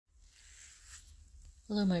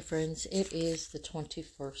Hello, my friends. It is the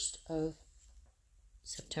 21st of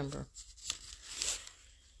September,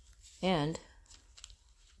 and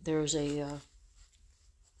there's a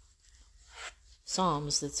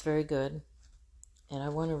Psalms that's very good, and I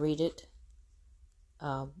want to read it.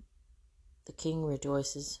 The king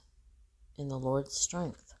rejoices in the Lord's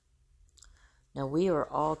strength. Now, we are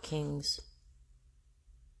all kings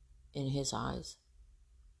in his eyes.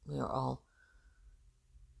 We are all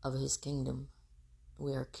of his kingdom.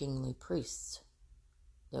 We are kingly priests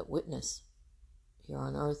that witness here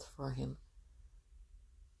on earth for him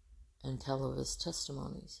and tell of his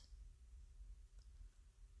testimonies.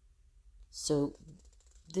 So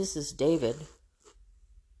this is David,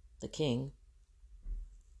 the king.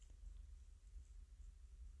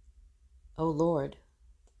 O Lord,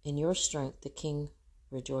 in your strength the king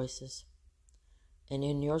rejoices, and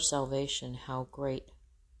in your salvation how great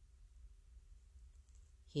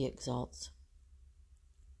he exalts.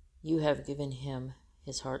 You have given him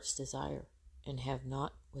his heart's desire, and have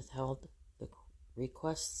not withheld the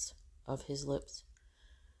requests of his lips.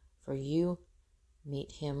 For you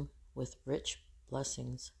meet him with rich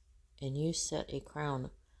blessings, and you set a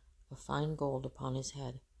crown of fine gold upon his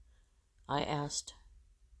head. I asked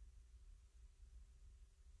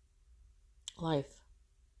life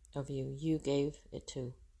of you, you gave it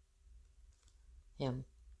to him,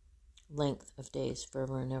 length of days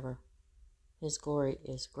forever and ever. His glory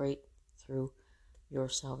is great through your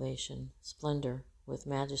salvation. Splendor with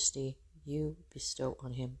majesty you bestow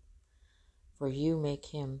on him. For you make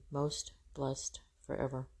him most blessed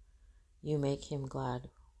forever. You make him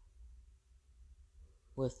glad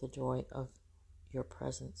with the joy of your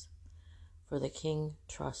presence. For the king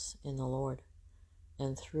trusts in the Lord,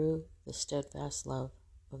 and through the steadfast love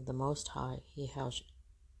of the Most High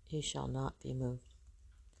he shall not be moved.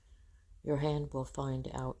 Your hand will find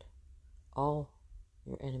out all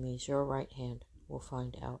your enemies. Your right hand will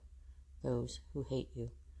find out those who hate you.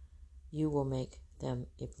 You will make them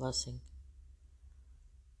a blessing.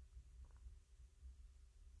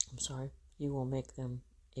 You will make them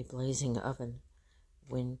a blazing oven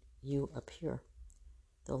when you appear.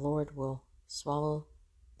 The Lord will swallow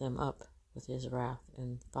them up with his wrath,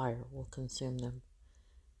 and fire will consume them.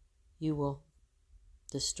 You will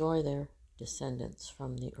destroy their descendants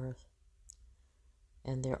from the earth,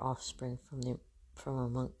 and their offspring from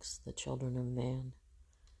amongst the children of man.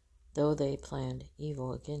 Though they planned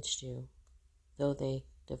evil against you, though they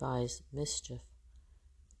devise mischief,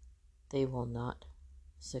 they will not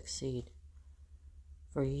succeed.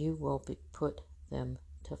 For you will put them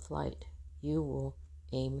to flight. You will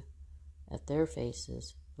aim at their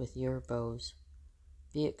faces with your bows.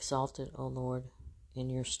 Be exalted, O Lord, in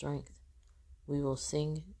your strength. We will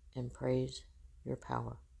sing and praise your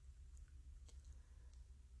power.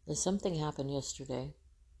 There's something happened yesterday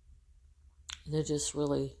that just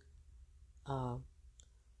really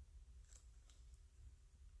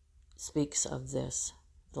speaks of this,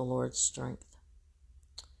 the Lord's strength.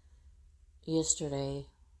 Yesterday,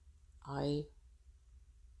 I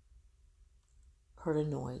heard a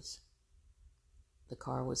noise the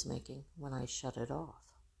car was making when I shut it off.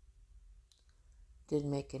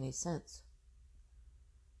 Didn't make any sense,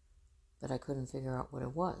 but I couldn't figure out what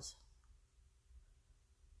it was.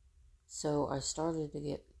 So I started to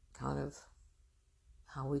get kind of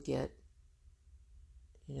how we get,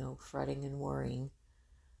 fretting and worrying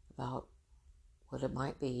about what it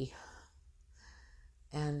might be.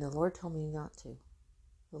 And the Lord told me not to.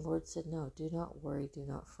 The Lord said, no, do not worry, do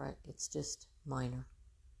not fret. It's just minor.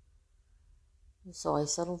 So I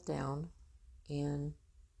settled down and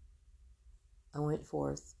I went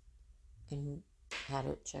forth and had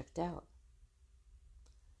it checked out.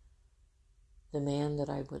 The man that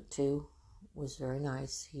I went to was very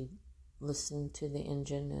nice. He listened to the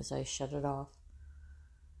engine as I shut it off.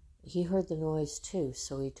 He heard the noise too,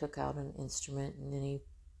 so he took out an instrument and then he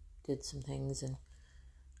did some things and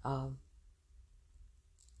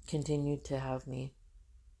continued to have me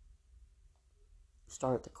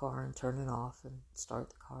start the car and turn it off and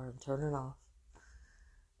start the car and turn it off.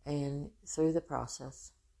 And through the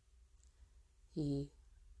process, he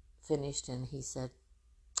finished and he said,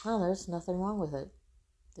 oh, there's nothing wrong with it.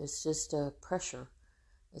 There's just a pressure.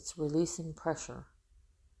 It's releasing pressure.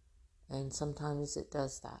 And sometimes it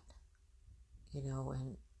does that,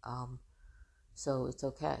 and so it's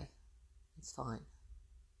okay. It's fine.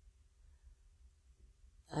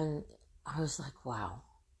 And I was like, wow,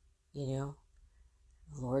 the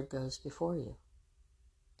Lord goes before you.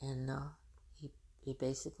 And he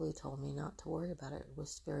basically told me not to worry about it. It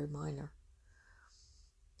was very minor.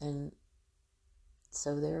 And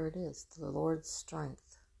so there it is, the Lord's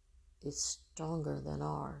strength. is stronger than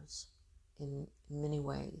ours in many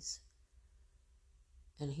ways.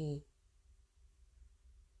 And He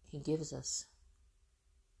gives us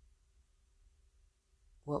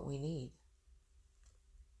what we need.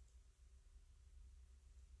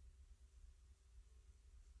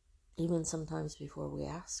 Even sometimes before we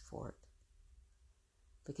ask for it.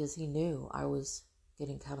 Because He knew I was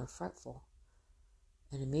getting kind of fretful.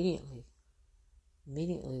 And immediately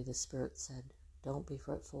the Spirit said, don't be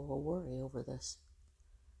fretful or worry over this.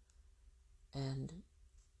 And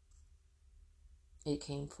it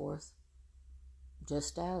came forth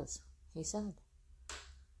just as He said.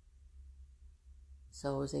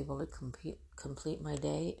 So I was able to complete my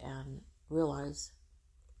day and realize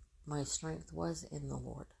my strength was in the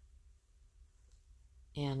Lord.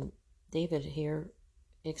 And David here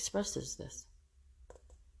expresses this.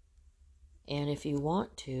 And if you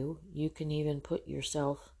want to, you can even put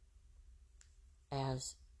yourself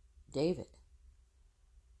as David,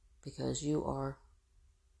 because you are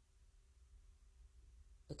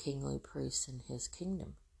a kingly priest in His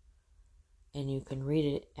kingdom. And you can read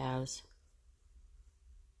it as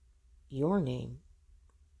your name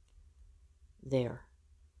there.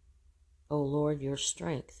 O Lord, your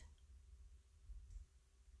strength,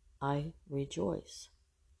 I rejoice.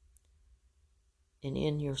 And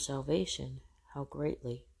in your salvation, how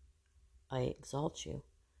greatly I exalt you.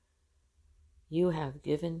 You have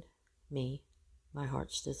given me my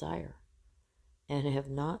heart's desire, and have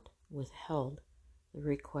not withheld the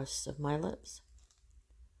requests of my lips.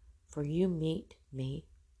 For you meet me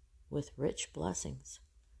with rich blessings.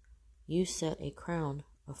 You set a crown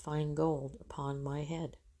of fine gold upon my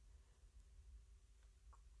head.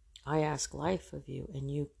 I ask life of you,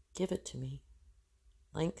 and you give it to me,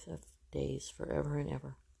 length of days forever and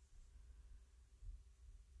ever.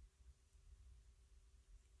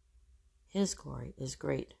 His glory is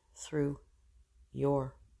great through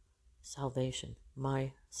your salvation,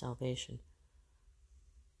 my salvation.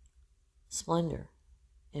 Splendor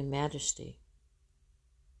and majesty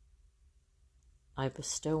I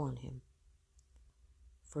bestow on Him,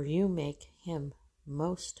 for you make Him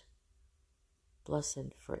most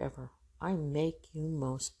blessed forever. I make you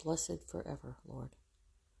most blessed forever, Lord,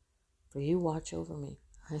 for you watch over me.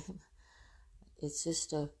 It's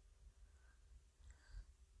just a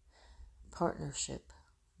partnership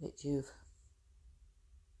that you've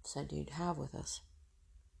said you'd have with us.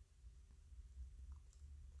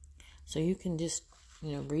 So you can just,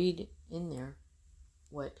 read in there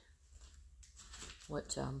what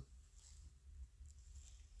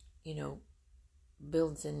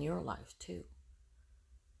builds in your life too.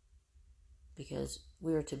 Because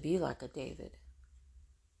we are to be like a David.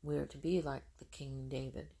 We are to be like the King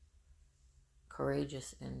David,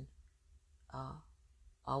 courageous and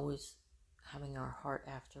always having our heart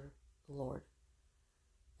after the Lord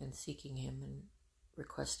and seeking Him and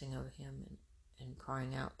requesting of Him and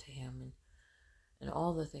crying out to Him and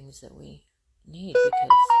all the things that we need, because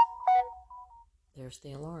there's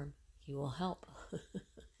the alarm. He will help.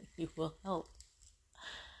 He will help.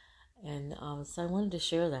 And so I wanted to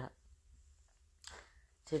share that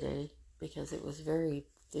today, because it was very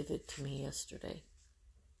vivid to me yesterday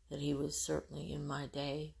that He was certainly in my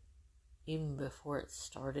day, even before it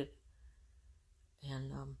started,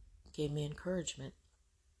 and gave me encouragement.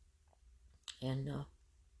 And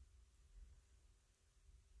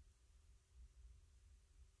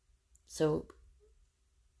so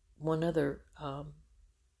one other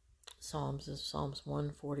Psalms is Psalms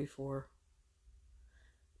 144.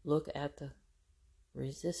 Look at the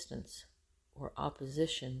resistance or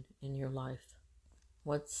opposition in your life.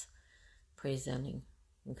 What's presenting?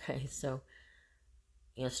 Okay, so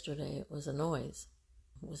yesterday it was a noise.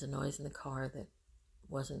 It was a noise in the car that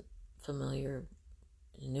wasn't familiar.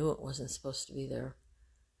 I knew it wasn't supposed to be there.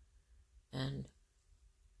 And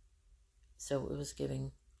so it was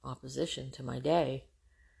giving opposition to my day.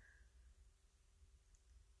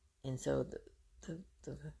 And so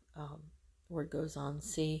the word goes on,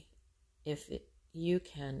 see if you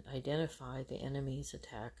can identify the enemy's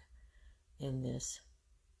attack in this.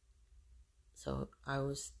 So I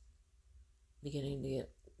was beginning to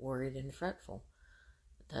get worried and fretful.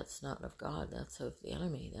 But that's not of God, that's of the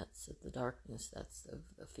enemy, that's of the darkness, that's of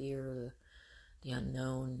the fear, the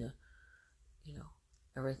unknown,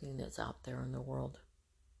 everything that's out there in the world.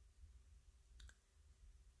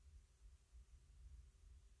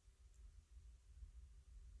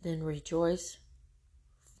 Then rejoice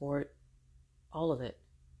for all of it.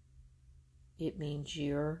 It means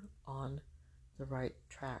you're on the right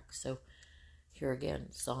track. So here again,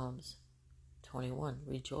 Psalms 21,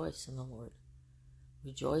 rejoice in the Lord.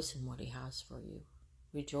 Rejoice in what He has for you.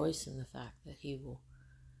 rejoice in the fact that He will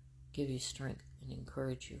give you strength and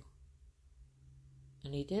encourage you.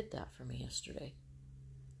 And He did that for me yesterday.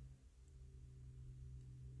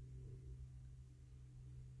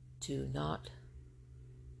 To not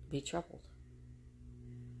be troubled.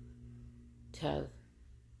 To have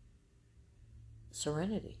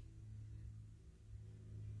serenity,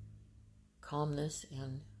 calmness,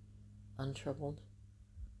 and untroubled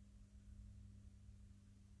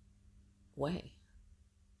way.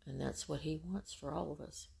 And that's what He wants for all of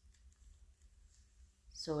us.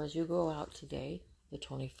 So as you go out today, the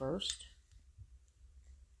 21st,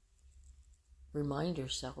 remind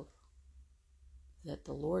yourself that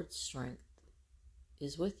the Lord's strength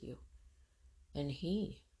is with you, and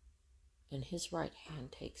He, in His right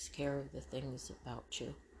hand, takes care of the things about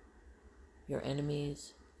you. Your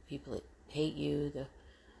enemies, people that hate you,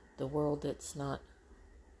 the world that's not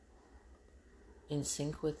in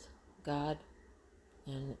sync with God,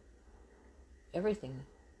 and everything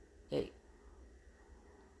that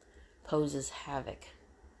poses havoc.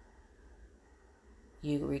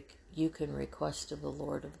 You can request of the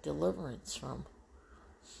Lord of deliverance from.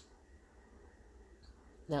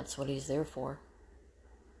 That's what He's there for.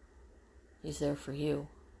 He's there for you.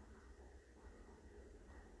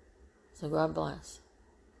 So God bless.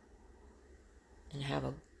 And have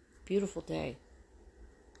a beautiful day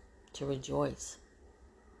to rejoice.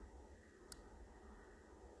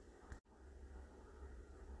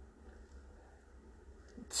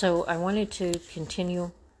 So I wanted to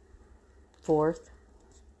continue forth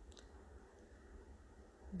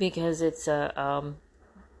because it's a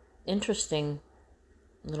interesting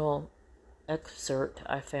little excerpt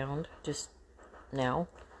I found just now.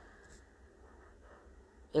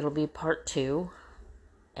 It'll be part 2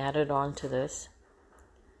 added on to this.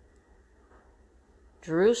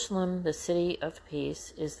 Jerusalem, the city of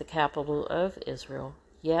peace, is the capital of Israel,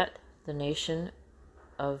 yet the nations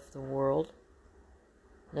of the world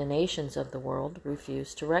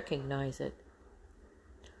refuse to recognize it.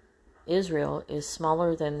 Israel is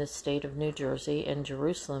smaller than the state of New Jersey, and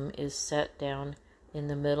Jerusalem is set down in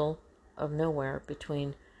the middle of nowhere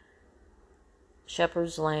between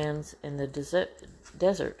shepherds' lands and the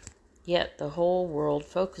desert. Yet the whole world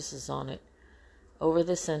focuses on it. Over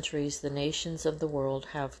the centuries, the nations of the world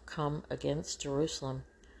have come against Jerusalem,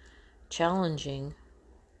 challenging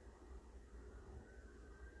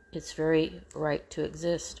its very right to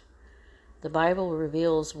exist. The Bible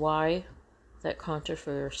reveals why that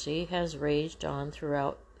controversy has raged on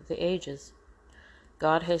throughout the ages.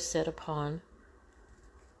 God has set upon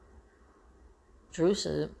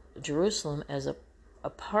Jerusalem as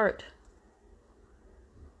apart.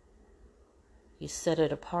 He set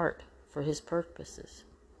it apart for His purposes,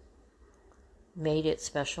 made it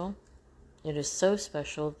special. It is so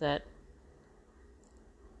special that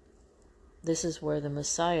this is where the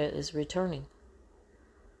Messiah is returning.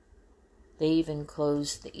 They even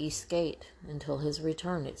closed the east gate until His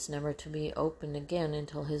return. It's never to be opened again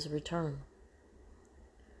until His return.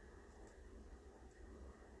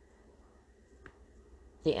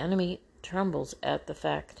 The enemy trembles at the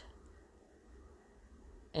fact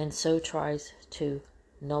and so tries to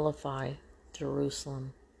nullify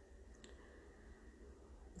Jerusalem.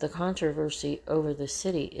 The controversy over the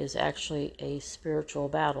city is actually a spiritual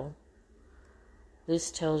battle.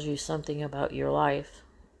 This tells you something about your life.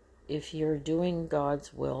 If you're doing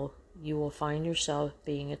God's will, you will find yourself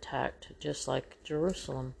being attacked just like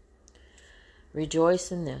Jerusalem.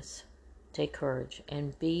 Rejoice in this. Take courage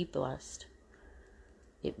and be blessed.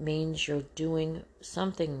 It means you're doing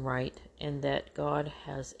something right and that God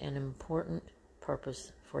has an important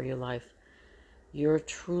purpose for your life. You're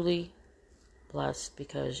truly blessed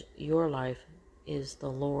because your life is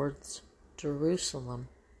the Lord's Jerusalem.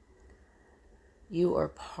 You are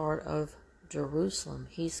part of Jerusalem.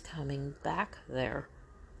 He's coming back there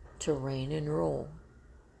to reign and rule.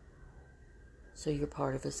 So you're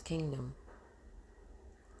part of His kingdom.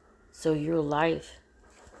 So your life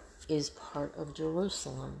is part of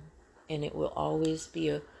Jerusalem, and it will always be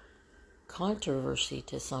a controversy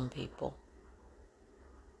to some people.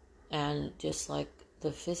 And just like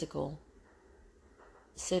the physical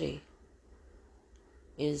city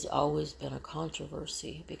is always been a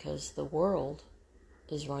controversy because the world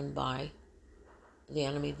is run by the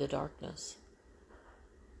enemy of the darkness.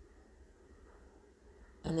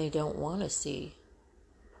 And they don't want to see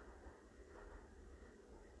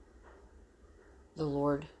the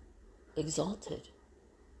Lord exalted.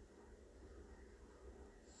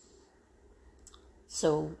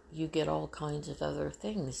 So you get all kinds of other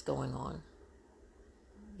things going on.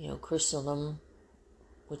 Christendom,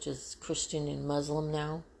 which is Christian and Muslim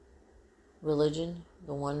now, religion,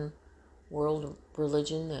 the one world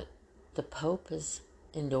religion that the Pope has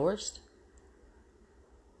endorsed,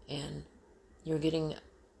 and you're getting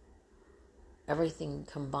everything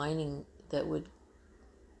combining that would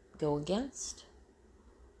go against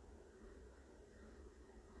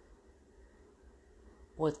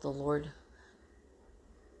what the Lord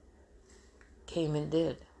came and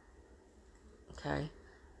did. Okay?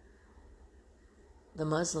 The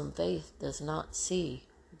Muslim faith does not see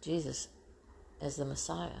Jesus as the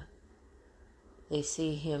Messiah. They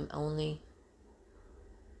see him only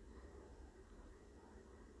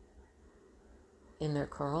in their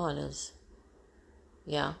Quran as,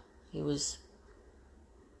 yeah, he was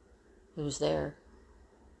there,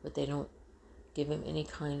 but they don't give him any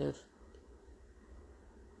kind of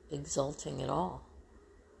exalting at all.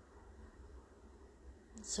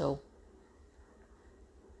 So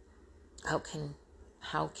how can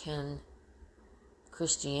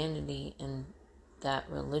Christianity and that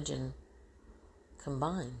religion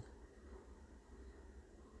combine?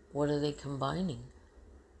 What are they combining?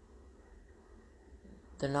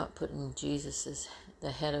 They're not putting Jesus as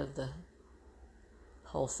the head of the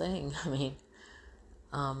whole thing. I mean,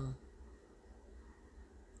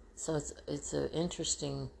 so it's an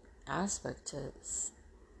interesting aspect to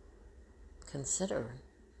consider.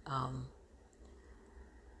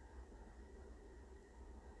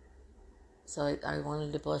 So I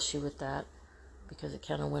wanted to bless you with that, because it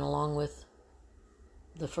kind of went along with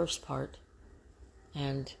the first part,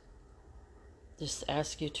 and just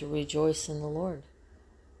ask you to rejoice in the Lord.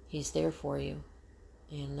 He's there for you,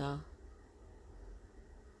 and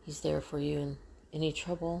He's there for you in any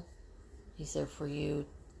trouble. He's there for you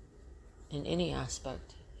in any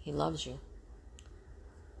aspect. He loves you,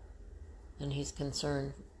 and He's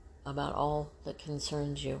concerned about all that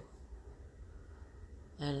concerns you.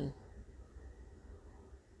 And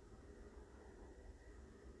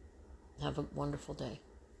have a wonderful day.